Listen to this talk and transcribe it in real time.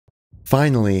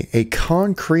Finally, a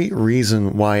concrete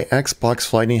reason why Xbox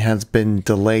flighting has been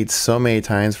delayed so many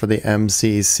times for the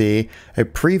MCC, a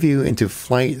preview into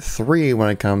Flight 3 when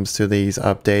it comes to these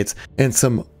updates, and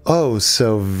some oh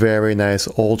so very nice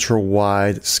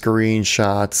ultra-wide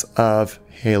screenshots of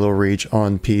Halo Reach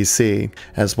on PC,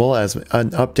 as well as an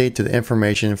update to the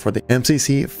information for the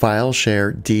MCC File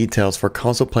Share details for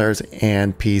console players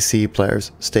and PC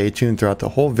players. Stay tuned throughout the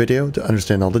whole video to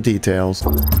understand all the details.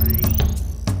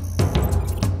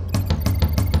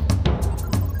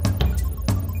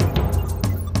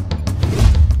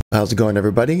 How's it going,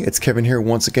 everybody? It's Kevin here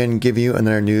once again, giving you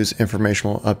another news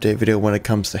informational update video when it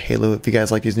comes to Halo. If you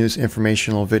guys like these news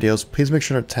informational videos, please make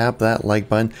sure to tap that like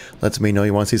button. Lets me know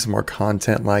you want to see some more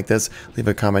content like this. Leave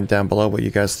a comment down below what you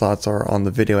guys' thoughts are on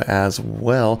the video as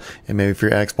well. And maybe if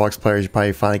you're Xbox players, you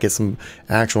probably finally get some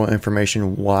actual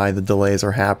information why the delays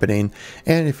are happening.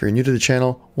 And if you're new to the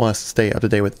channel, want to stay up to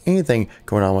date with anything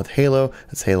going on with Halo,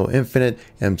 that's Halo Infinite,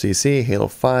 MCC, Halo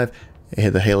 5,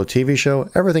 the Halo TV show,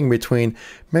 everything in between,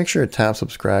 make sure to tap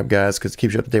subscribe, guys, because it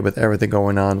keeps you up to date with everything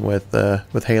going on with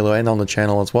Halo and on the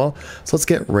channel as well. So let's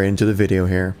get right into the video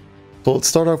here. So let's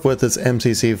start off with this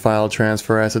MCC file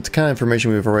transfer, as it's kind of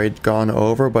information we've already gone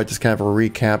over, but just kind of a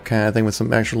recap kind of thing with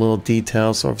some extra little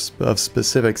details of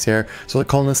specifics here. So they're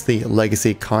calling this the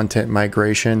legacy content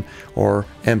migration, or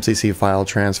MCC file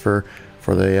transfer,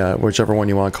 for the whichever one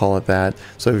you want to call it that.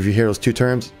 So if you hear those two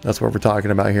terms, that's what we're talking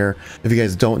about here. If you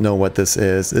guys don't know what this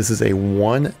is a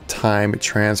one-time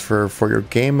transfer for your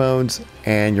game modes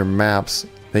and your maps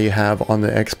that you have on the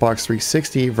Xbox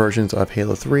 360 versions of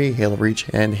Halo 3, Halo Reach,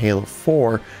 and Halo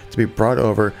 4 to be brought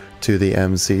over to the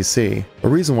MCC. The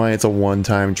reason why it's a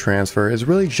one-time transfer is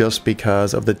really just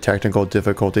because of the technical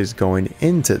difficulties going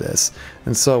into this.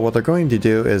 And so what they're going to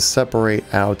do is separate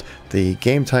out the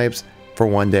game types for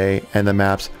one day and the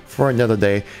maps for another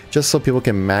day, just so people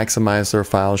can maximize their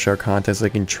file share content, so they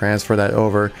can transfer that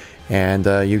over and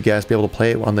you guys be able to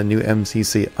play it on the new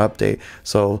MCC update.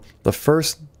 So the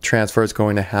first transfer is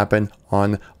going to happen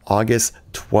on August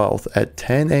 12th at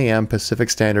 10 a.m. Pacific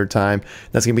Standard Time.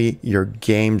 That's going to be your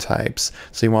game types.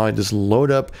 So you want to just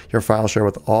load up your file share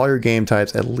with all your game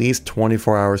types at least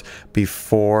 24 hours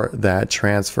before that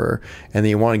transfer. And then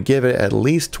you want to give it at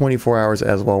least 24 hours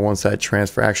as well once that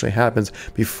transfer actually happens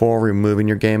before removing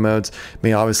your game modes. I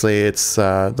mean, obviously it's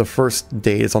the first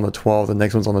date is on the 12th, the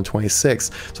next one's on the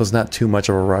 26th. So it's not too much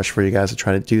of a rush for you guys to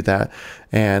try to do that.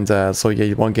 And so yeah,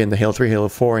 you want to get into Halo 3, Halo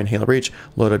 4, and Halo Reach,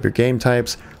 load up your game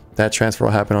types. That transfer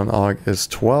will happen on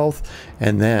August 12th,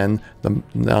 and then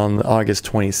on August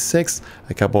 26th,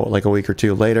 like a week or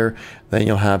two later, then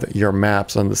you'll have your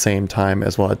maps on the same time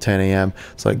as well at 10 a.m.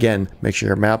 So again, make sure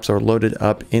your maps are loaded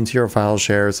up into your file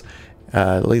shares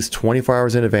at least 24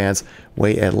 hours in advance.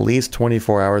 Wait at least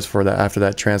 24 hours for that after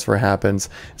that transfer happens,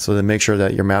 so then make sure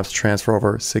that your maps transfer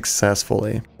over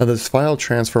successfully. Now this file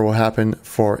transfer will happen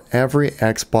for every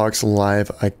Xbox Live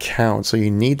account, so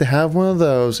you need to have one of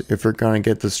those if you're going to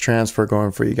get this transfer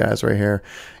going for you guys right here.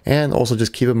 And also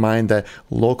just keep in mind that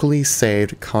locally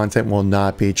saved content will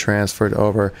not be transferred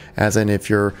over, as in if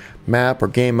your map or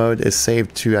game mode is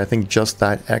saved to, I think, just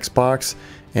that Xbox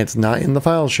and it's not in the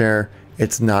file share,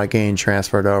 it's not getting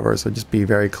transferred over. So just be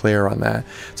very clear on that.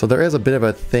 So there is a bit of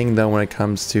a thing though when it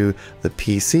comes to the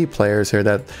PC players here,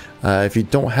 that if you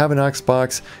don't have an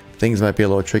Xbox, things might be a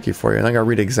little tricky for you. And I'm going to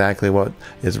read exactly what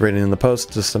is written in the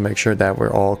post just to make sure that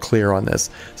we're all clear on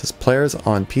this. It says players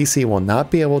on PC will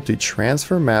not be able to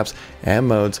transfer maps and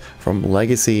modes from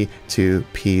legacy to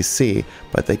PC,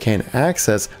 but they can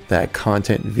access that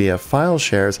content via file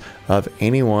shares of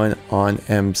anyone on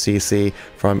MCC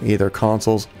from either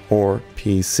consoles or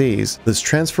PCs. This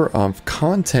transfer of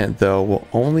content though will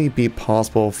only be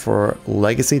possible for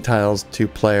legacy titles to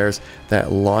players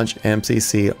that launch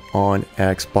MCC on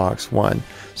Xbox One.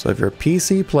 So if you're a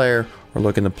PC player or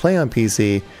looking to play on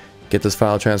PC, get this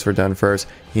file transfer done first.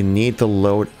 You need to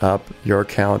load up your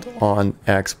account on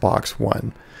Xbox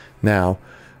One. Now,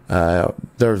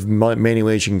 there's many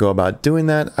ways you can go about doing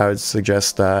that. I would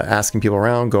suggest asking people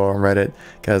around, go on Reddit,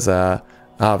 because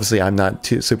obviously I'm not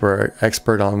too super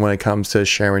expert on when it comes to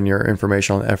sharing your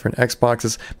information on different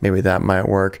Xboxes. Maybe that might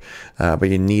work, but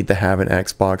you need to have an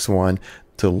Xbox One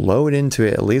to load into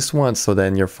it at least once, so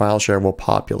then your file share will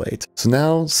populate. So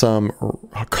now some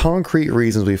concrete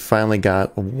reasons we finally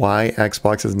got why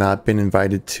Xbox has not been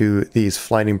invited to these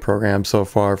flighting programs so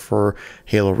far for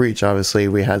Halo Reach. Obviously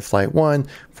we had Flight 1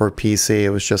 for PC, it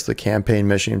was just the campaign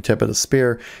mission tip of the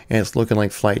spear, and it's looking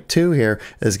like Flight 2 here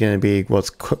is going to be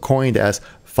what's coined as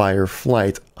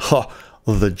firefight. Huh.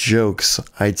 the jokes,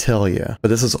 I tell you. But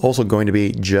this is also going to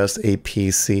be just a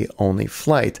PC only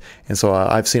flight. And so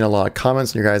I've seen a lot of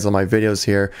comments from you guys on my videos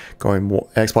here going,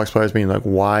 Xbox players being like,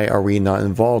 why are we not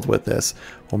involved with this?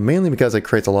 Well, mainly because it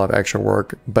creates a lot of extra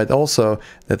work, but also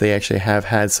that they actually have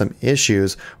had some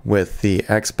issues with the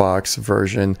Xbox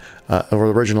version, or the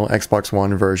original Xbox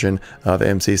One version of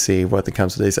MCC when it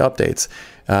comes to these updates.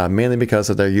 Mainly because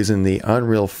they're using the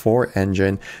Unreal 4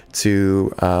 engine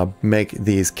to make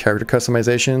these character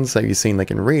customizations that you've seen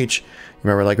like in Reach.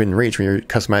 Remember, like in Reach, when you're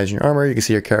customizing your armor, you can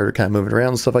see your character kind of moving around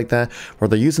and stuff like that. Where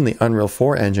they're using the Unreal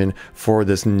 4 engine for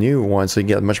this new one, so you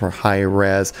get a much more high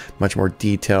res, much more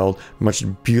detailed, much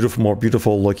more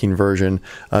beautiful looking version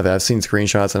of it. I've seen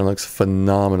screenshots and it looks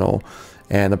phenomenal.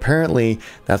 And apparently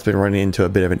that's been running into a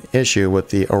bit of an issue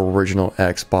with the original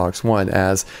Xbox One,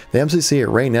 as the MCC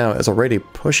right now is already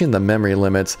pushing the memory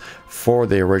limits for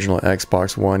the original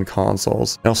Xbox One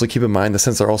consoles. And also keep in mind that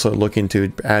since they're also looking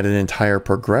to add an entire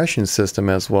progression system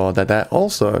as well, that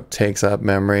also takes up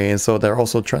memory. And so they're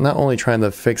also not only trying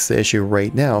to fix the issue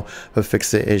right now, but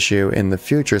fix the issue in the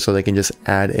future so they can just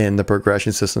add in the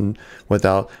progression system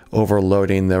without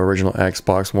overloading the original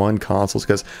Xbox One consoles.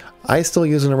 Because I still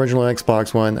use an original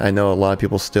Xbox One. I know a lot of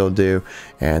people still do.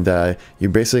 And you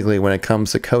basically, when it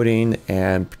comes to coding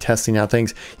and testing out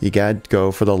things, you gotta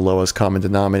go for the lowest common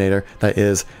denominator. That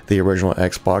is the original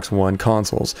Xbox One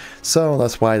consoles. So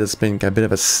that's why there's been a bit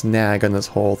of a snag on this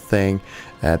whole thing.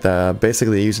 At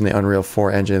basically using the Unreal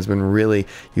 4 engine has been really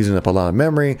using up a lot of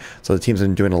memory. So the team's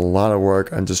been doing a lot of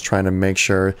work on just trying to make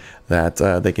sure that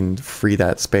they can free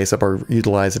that space up or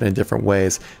utilize it in different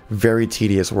ways. Very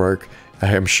tedious work,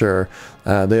 I am sure.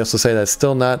 They also say that it's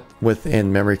still not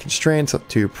within memory constraints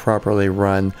to properly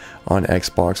run on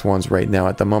Xbox Ones right now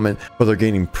at the moment, but they're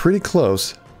getting pretty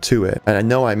close to it. And I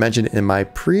know I mentioned in my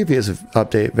previous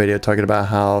update video talking about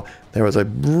how there was a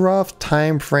rough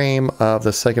time frame of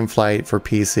the second flight for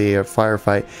PC of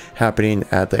Firefight happening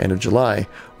at the end of July.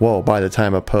 Well, by the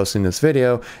time of posting this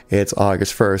video, it's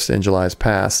August 1st and July's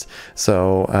passed.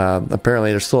 So apparently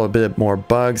there's still a bit more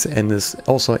bugs, and this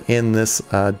also in this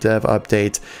dev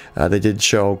update, they did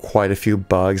show quite a few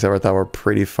bugs that I thought were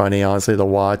pretty funny, honestly, to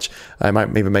watch. I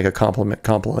might even make a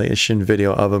compilation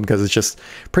video of them because it's just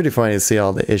pretty funny to see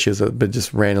all the issues that would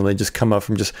just randomly just come up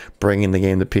from just bringing the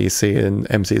game to PC and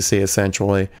MCC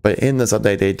essentially. But in this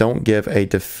update, they don't give a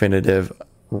definitive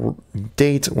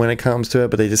date when it comes to it,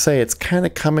 but they just say it's kind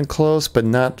of coming close, but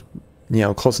not, you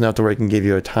know, close enough to where it can give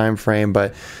you a time frame.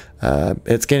 But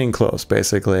it's getting close,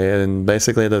 basically. And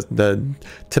basically the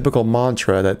typical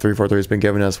mantra that 343 has been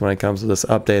giving us when it comes to this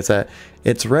update is that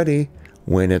it's ready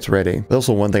when it's ready.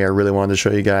 Also, one thing I really wanted to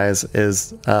show you guys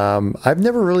is I've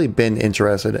never really been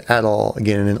interested at all,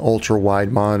 again, in an ultra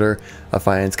wide monitor. I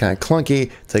find it's kind of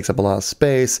clunky, takes up a lot of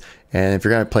space, and if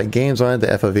you're going to play games on it, the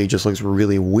FOV just looks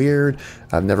really weird.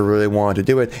 I've never really wanted to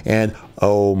do it, and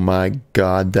oh my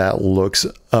god, that looks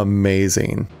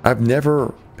amazing. I've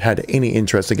never had any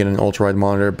interest to get an ultra wide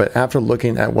monitor, but after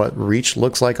looking at what Reach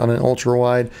looks like on an ultra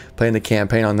wide, playing the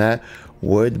campaign on that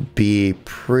would be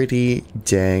pretty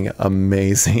dang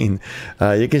amazing.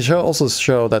 You can also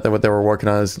show that what they were working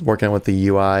on is working on with the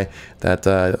UI. That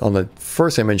on the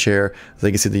first image here, as you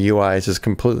can see, the UI is just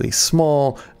completely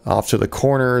small, off to the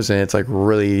corners, and it's like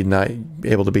really not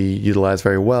able to be utilized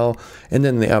very well. And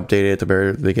then they updated it to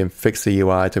where they can fix the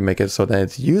UI to make it so that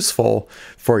it's useful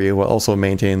for you while also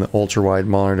maintaining the ultra wide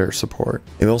monitor support.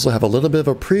 And we also have a little bit of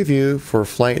a preview for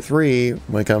Flight 3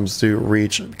 when it comes to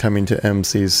Reach coming to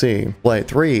MCC. Flight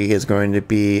 3 is going to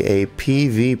be a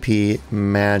PvP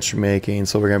matchmaking,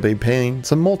 so we're going to be playing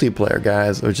some multiplayer,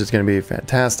 guys, which is going to be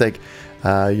fantastic.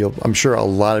 I'm sure a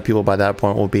lot of people by that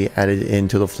point will be added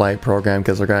into the flight program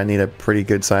because they're going to need a pretty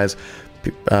good size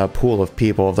pool of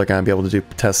people if they're going to be able to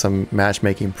test some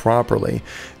matchmaking properly.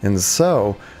 And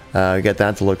so get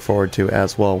that to look forward to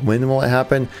as well. When will it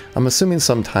happen? I'm assuming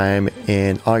sometime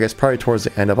in August, probably towards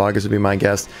the end of August would be my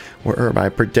guess, where my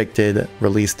predicted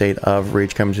release date of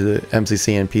Reach coming to the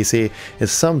MCC and PC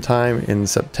is sometime in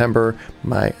September.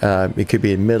 It could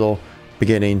be in middle,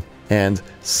 beginning, and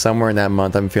somewhere in that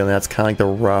month. I'm feeling that's kind of like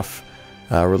the rough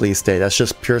release date. That's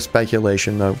just pure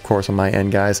speculation, of course, on my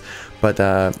end, guys, but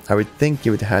I would think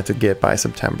you would have to get by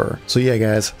September. So yeah,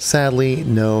 guys, sadly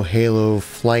no Halo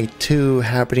Flight 2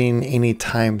 happening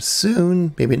anytime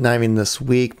soon. Maybe not even this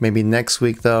week, maybe next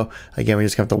week though. Again, we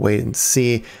just have to wait and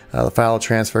see. The file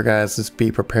transfer, guys, just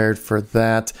be prepared for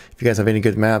that. If you guys have any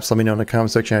good maps, let me know in the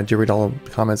comment section. I do read all the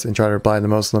comments and try to reply to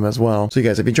most of them as well. So you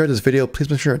guys, if you enjoyed this video, please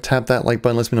make sure to tap that like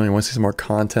button. Let me know you want to see some more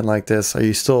content like this. Are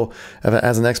you still,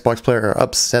 as an Xbox player or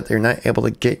upset that you're not able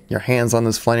to get your hands on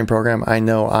this flighting program. I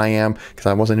know I am, because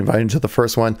I wasn't invited to the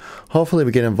first one. Hopefully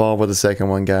we get involved with the second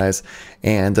one, guys.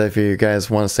 And if you guys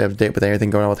want to stay up to date with everything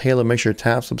going on with Halo, make sure to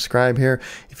tap subscribe here.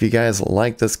 If you guys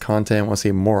like this content, want to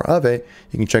see more of it,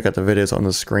 you can check out the videos on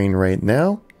the screen right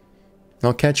now.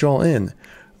 I'll catch you all in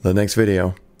the next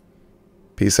video.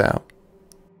 Peace out.